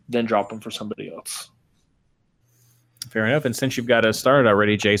 then drop him for somebody else. Fair enough. And since you've got us started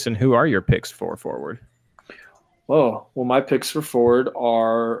already, Jason, who are your picks for forward? Well, my picks for forward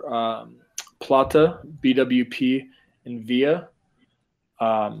are Plata, BWP, and Villa.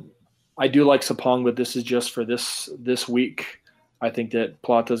 I do like Sapong, but this is just for this week. I think that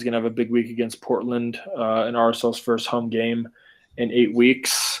Plata is going to have a big week against Portland in RSL's first home game in 8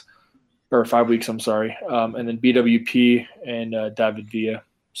 weeks, or 5 weeks, I'm sorry. And then BWP and David Villa.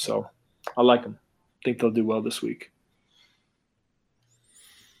 So I like them. I think they'll do well this week.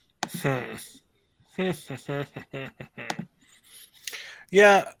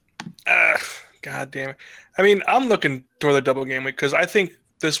 Yeah. God damn it. I mean, I'm looking toward the double game week because I think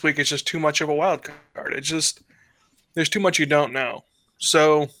this week is just too much of a wild card. It's just there's too much you don't know.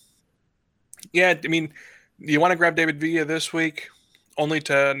 So, yeah, I mean, you want to grab David Villa this week only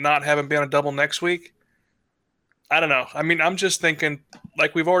to not have him be on a double next week? I don't know. I mean, I'm just thinking,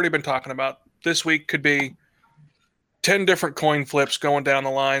 like we've already been talking about, this week could be 10 different coin flips going down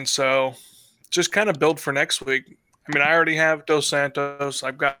the line. So just kind of build for next week. I mean, I already have Dos Santos.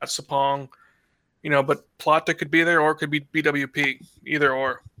 I've got Sapong. But Plata could be there or it could be BWP, either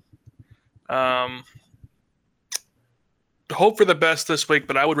or. Hope for the best this week,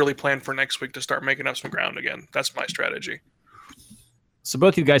 but I would really plan for next week to start making up some ground again. That's my strategy. So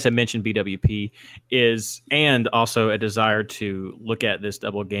both of you guys have mentioned BWP and also a desire to look at this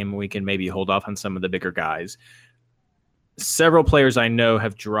double game week and maybe hold off on some of the bigger guys. Several players I know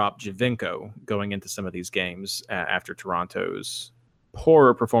have dropped Giovinco going into some of these games after Toronto's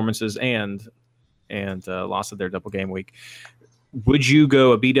poorer performances and loss of their double game week. Would you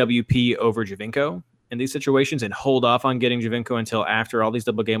go a BWP over Giovinco in these situations and hold off on getting Giovinco until after all these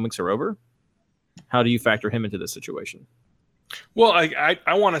double game weeks are over? How do you factor him into this situation? Well, I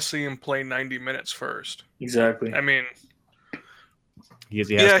want to see him play 90 minutes first. Exactly. I mean, he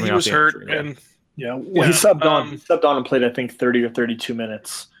was hurt. He subbed on. He subbed on and played, I think, 30 or 32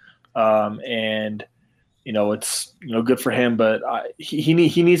 minutes. And it's good for him, but he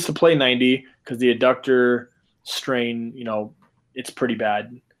needs to play 90 because the adductor strain, it's pretty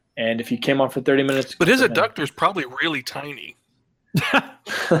bad. And if he came on for 30 minutes, but his adductor is probably really tiny.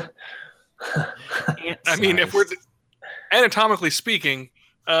 I mean, if we're anatomically speaking,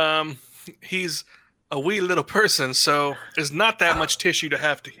 he's a wee little person, so there's not that much tissue to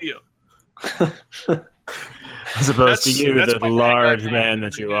have to heal. As opposed to you, the large man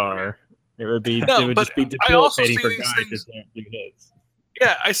that you are. It would just be debilitating for guys to do hits.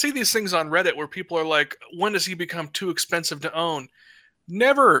 Yeah, I see these things on Reddit where people are like, when does he become too expensive to own?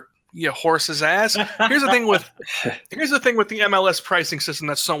 Never You horse's ass. Here's the thing with the MLS pricing system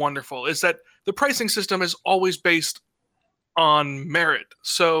that's so wonderful is that the pricing system is always based on merit.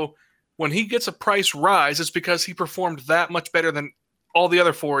 So when he gets a price rise, it's because he performed that much better than all the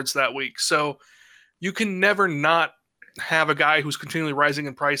other forwards that week. So you can never not have a guy who's continually rising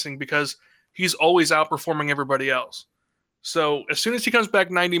in pricing because he's always outperforming everybody else. So as soon as he comes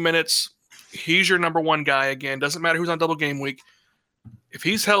back 90 minutes, he's your number one guy again. Doesn't matter who's on double game week. If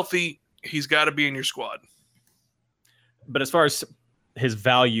he's healthy, he's got to be in your squad. But as far as his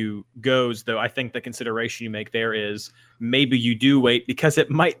value goes, though, I think the consideration you make there is maybe you do wait because it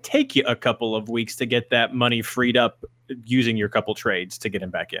might take you a couple of weeks to get that money freed up using your couple trades to get him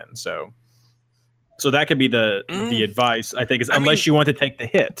back in. So that could be the advice, I think, is unless you want to take the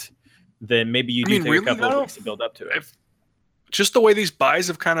hit, then maybe you do take a couple of weeks to build up to it. Just the way these buys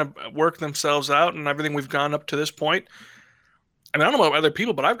have kind of worked themselves out and everything we've gone up to this point. I mean, I don't know about other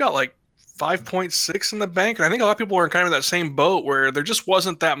people, but I've got like 5.6 in the bank. And I think a lot of people are kind of in that same boat where there just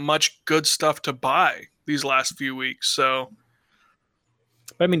wasn't that much good stuff to buy these last few weeks. So,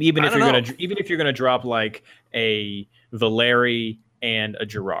 but I mean, even if you're gonna drop like a Valeri and a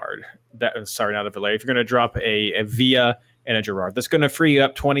Gerard, not a Valeri. If you're gonna drop a Villa and a Gerard, that's gonna free you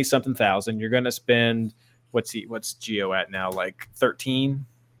up 20-something thousand. You're gonna spend what's Gio at now? Like 13?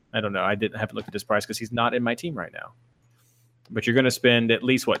 I don't know. I haven't looked at his price because he's not in my team right now. But you're going to spend at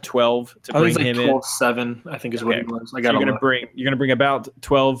least 12 to bring him in. 12.7, I think is what he was. You're going to bring about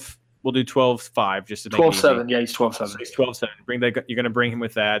 12. We'll do 12.5 just to make 12.7. Yeah, he's 12.7. So he's 12.7. You're going to bring him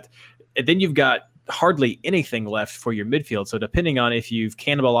with that, and then you've got hardly anything left for your midfield. So depending on if you've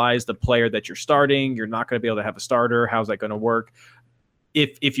cannibalized the player that you're starting, you're not going to be able to have a starter. How's that going to work?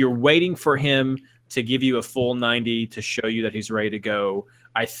 If you're waiting for him to give you a full 90 to show you that he's ready to go,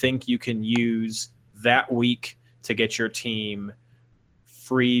 I think you can use that week to get your team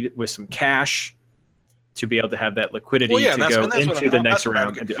freed with some cash to be able to have that liquidity to go into the next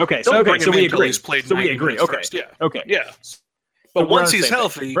round. Okay, so we agree. Okay, yeah. Okay, yeah. But once he's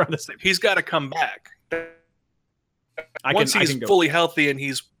healthy, he's got to come back. Once he's fully healthy and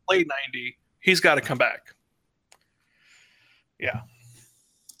he's played 90, he's got to come back. Yeah.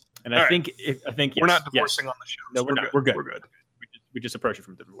 And I think we're not divorcing on the show. No, we're not. We're good. We're good. We just approach it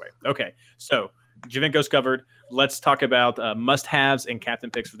from a different way. Okay, so Javinko's covered. Let's talk about must-haves and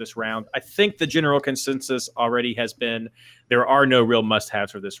captain picks for this round. I think the general consensus already has been there are no real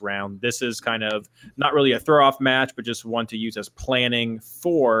must-haves for this round. This is kind of not really a throw-off match, but just one to use as planning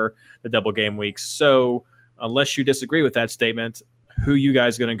for the double game weeks. So unless you disagree with that statement, who you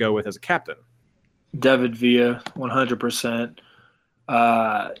guys going to go with as a captain? David Villa, 100%.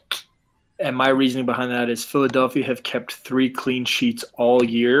 And my reasoning behind that is Philadelphia have kept 3 clean sheets all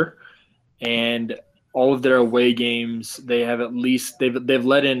year. And all of their away games, they have at least they've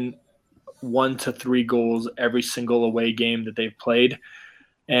let in 1 to 3 goals every single away game that they've played.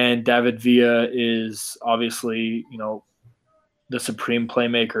 And David Villa is obviously, the supreme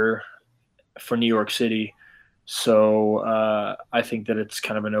playmaker for New York City. So I think that it's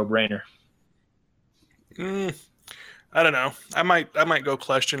kind of a no-brainer. I don't know. I might go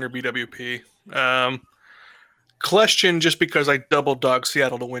Kljestan or BWP. Kljestan just because I double dog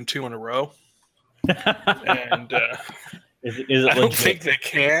Seattle to win 2 in a row. And is it I don't think they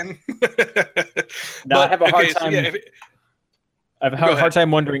can. No, I have a hard time. I have a hard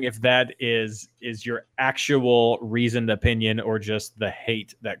time wondering if that is your actual reasoned opinion or just the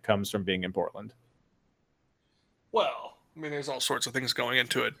hate that comes from being in Portland. Well, I mean, there's all sorts of things going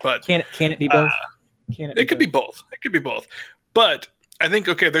into it, but can it be both? It could be both. It could be both. But I think,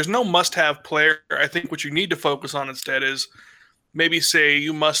 there's no must-have player. I think what you need to focus on instead is maybe say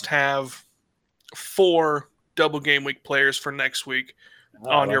you must have 4 double game week players for next week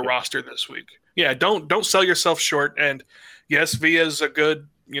on your roster this week. Yeah, don't sell yourself short. And yes, Villa's a good,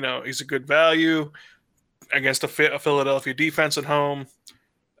 he's a good value against a Philadelphia defense at home.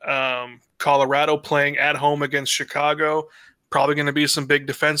 Colorado playing at home against Chicago, probably going to be some big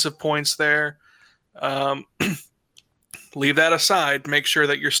defensive points there. Leave that aside. Make sure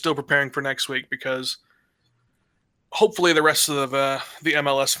that you're still preparing for next week because hopefully the rest of the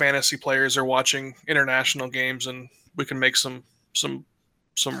MLS fantasy players are watching international games and we can make some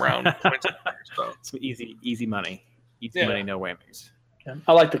round points. So. Some easy money. Easy money, no whammies. Yeah.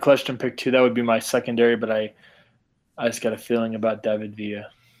 I like the Kljestan pick too. That would be my secondary, but I just got a feeling about David Villa.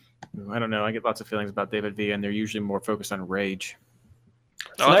 I don't know. I get lots of feelings about David Villa, and they're usually more focused on rage.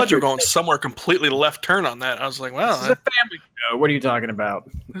 So I thought you were going somewhere completely left turn on that. I was like, wow. This is a family show. What are you talking about?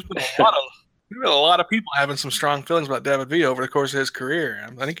 There's been a lot of people having some strong feelings about David Villa over the course of his career.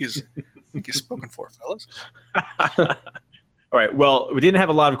 I think he's spoken for, fellas. All right. Well, we didn't have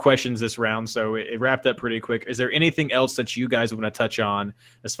a lot of questions this round, so it wrapped up pretty quick. Is there anything else that you guys want to touch on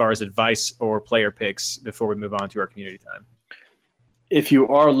as far as advice or player picks before we move on to our community time? If you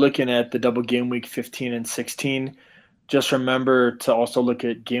are looking at the double game week 15 and 16, just remember to also look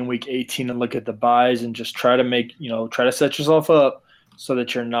at game week 18 and look at the buys and just try to set yourself up so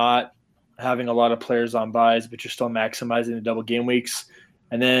that you're not having a lot of players on buys, but you're still maximizing the double game weeks.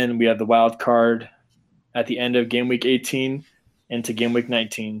 And then we have the wild card at the end of game week 18 into game week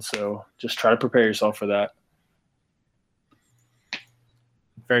 19. So just try to prepare yourself for that.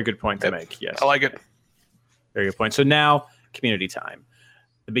 Very good point to make. Yes. I like it. Very good point. So now community time.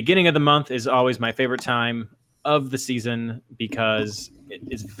 The beginning of the month is always my favorite time of the season because it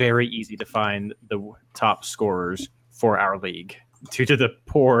is very easy to find the top scorers for our league due to the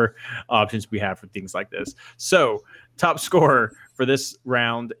poor options we have for things like this. So top scorer for this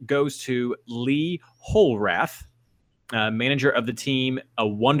round goes to Lee Holrath, manager of the team A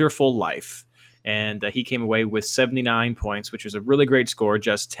Wonderful Life. And he came away with 79 points, which was a really great score,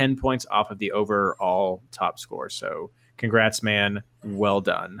 just 10 points off of the overall top score. So congrats, man. Well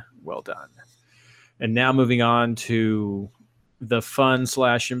done. Well done. And now moving on to the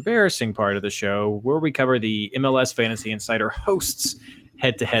fun/embarrassing part of the show, where we cover the MLS Fantasy Insider hosts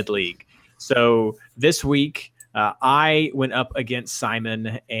head-to-head league. So this week, I went up against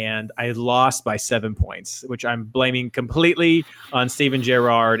Simon, and I lost by 7 points, which I'm blaming completely on Steven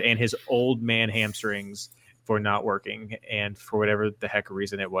Gerrard and his old man hamstrings for not working, and for whatever the heck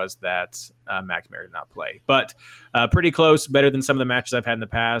reason it was that McNamara did not play. But pretty close, better than some of the matches I've had in the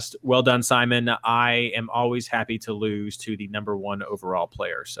past. Well done, Simon. I am always happy to lose to the number one overall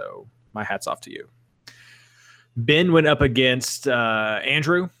player, so my hat's off to you. Ben went up against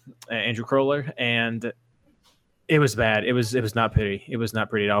Andrew Kroller, and it was bad. It was not pretty. It was not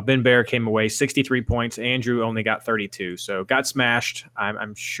pretty at all. Ben Bear came away 63 points. Andrew only got 32, so got smashed.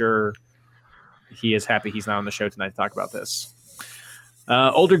 I'm sure he is happy he's not on the show tonight to talk about this.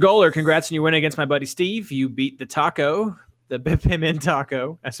 Older Goaler, congrats on your win against my buddy Steve. You beat the taco, the Bip Him In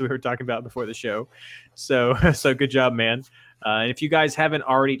taco, as we were talking about before the show. So good job, man. And if you guys haven't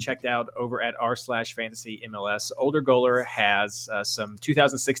already checked out over at r/fantasy MLS, Older Goaler has some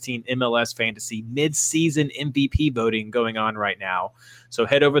 2016 MLS Fantasy mid-season MVP voting going on right now. So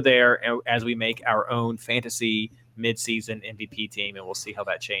head over there as we make our own fantasy mid-season MVP team, and we'll see how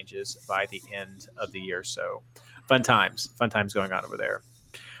that changes by the end of the year. So fun times going on over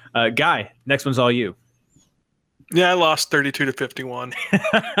there. Guy, next one's all you. Yeah, I lost 32-51,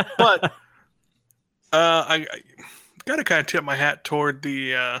 but I got to kind of tip my hat toward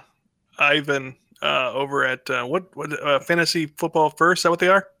the Ivan over at what Fantasy Football First. Is that what they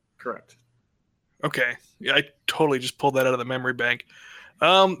are? Correct. Okay, yeah, I totally just pulled that out of the memory bank.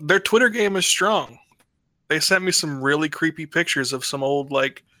 Their Twitter game is strong. They sent me some really creepy pictures of some old,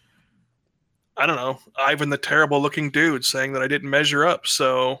 like, I don't know, Ivan the Terrible looking dude saying that I didn't measure up.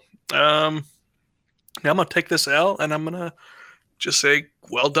 So now I'm going to take this L and I'm going to just say,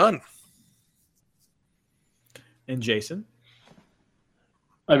 well done. And Jason?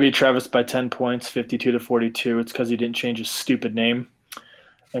 I beat Travis by 10 points, 52-42. It's because he didn't change his stupid name.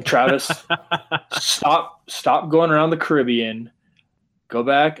 And Travis, stop going around the Caribbean. Go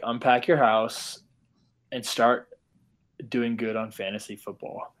back, unpack your house, and start doing good on fantasy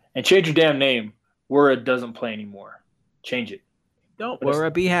football. And change your damn name where it doesn't play anymore. Change it. Don't worry,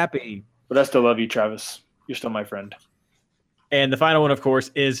 be happy. But I still love you, Travis. You're still my friend. And the final one, of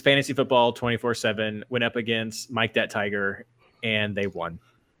course, is Fantasy Football 24/7. Went up against Mike That Tiger, and they won.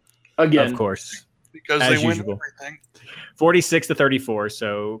 Again. Of course. Because as they win usual. everything. 46-34.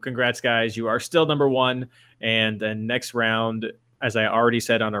 So congrats, guys. You are still number one. And the next round, as I already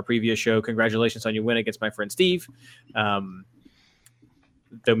said on our previous show, congratulations on your win against my friend Steve.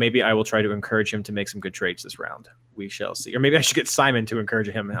 Though maybe I will try to encourage him to make some good trades this round. We shall see. Or maybe I should get Simon to encourage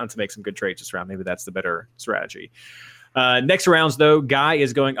him to make some good trades this round. Maybe that's the better strategy. Next rounds, though, Guy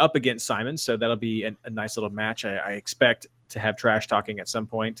is going up against Simon, so that'll be a nice little match. I expect to have trash talking at some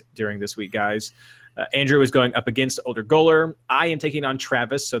point during this week, guys. Andrew is going up against Older Goaler. I am taking on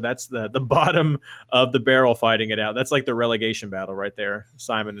Travis, so that's the bottom of the barrel fighting it out. That's like the relegation battle right there.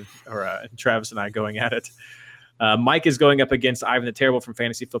 Simon or Travis and I going at it. Mike is going up against Ivan the Terrible from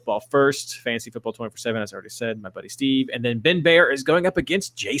Fantasy Football First. Fantasy Football 24/7, as I already said, my buddy Steve. And then Ben Bear is going up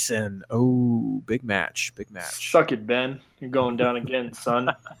against Jason. Oh, big match. Big match. Suck it, Ben. You're going down again, son.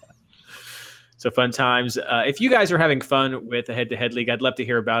 So fun times. If you guys are having fun with a head-to-head league, I'd love to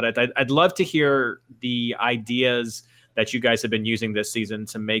hear about it. I'd love to hear the ideas that you guys have been using this season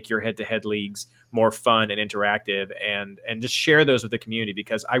to make your head-to-head leagues more fun and interactive, and just share those with the community,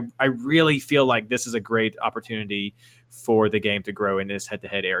 because I really feel like this is a great opportunity for the game to grow in this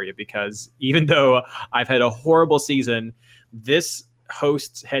head-to-head area, because even though I've had a horrible season, this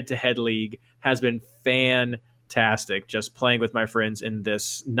hosts head-to-head league has been fantastic. Just playing with my friends in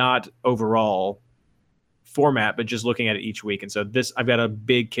this, not overall format, but just looking at it each week. And so I've got a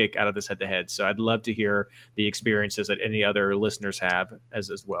big kick out of this head-to-head. So I'd love to hear the experiences that any other listeners have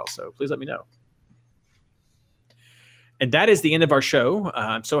as well. So please let me know. And that is the end of our show.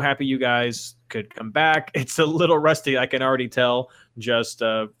 I'm so happy you guys could come back. It's a little rusty, I can already tell, just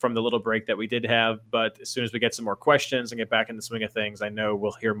from the little break that we did have. But as soon as we get some more questions and get back in the swing of things, I know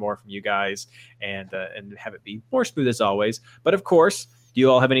we'll hear more from you guys and have it be more smooth as always. But of course, do you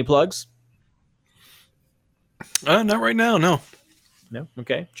all have any plugs? Not right now, no. No?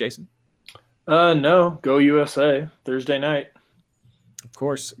 Okay. Jason? No. Go USA Thursday night. Of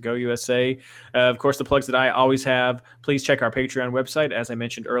course, go USA. Of course, the plugs that I always have, please check our Patreon website. As I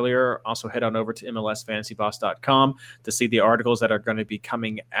mentioned earlier, also head on over to MLSFantasyBoss.com to see the articles that are going to be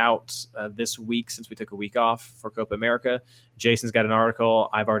coming out this week, since we took a week off for Copa America. Jason's got an article.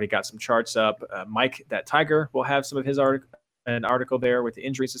 I've already got some charts up. Mike, that Tiger, will have some of his an article there with the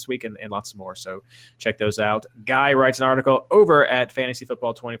injuries this week and lots more. So check those out. Guy writes an article over at Fantasy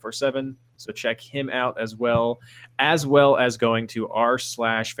Football 24/7. So check him out as well as going to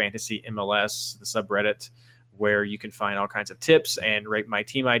r/fantasy MLS, the subreddit, where you can find all kinds of tips and rate my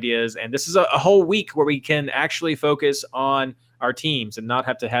team ideas. And this is a whole week where we can actually focus on our teams and not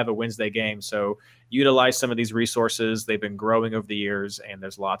have to have a Wednesday game. So utilize some of these resources. They've been growing over the years, and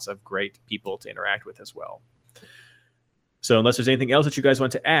there's lots of great people to interact with as well. So unless there's anything else that you guys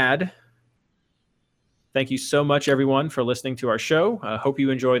want to add, thank you so much, everyone, for listening to our show. Hope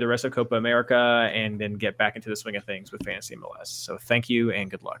you enjoy the rest of Copa America and then get back into the swing of things with Fantasy MLS. So thank you and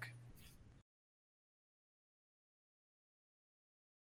good luck.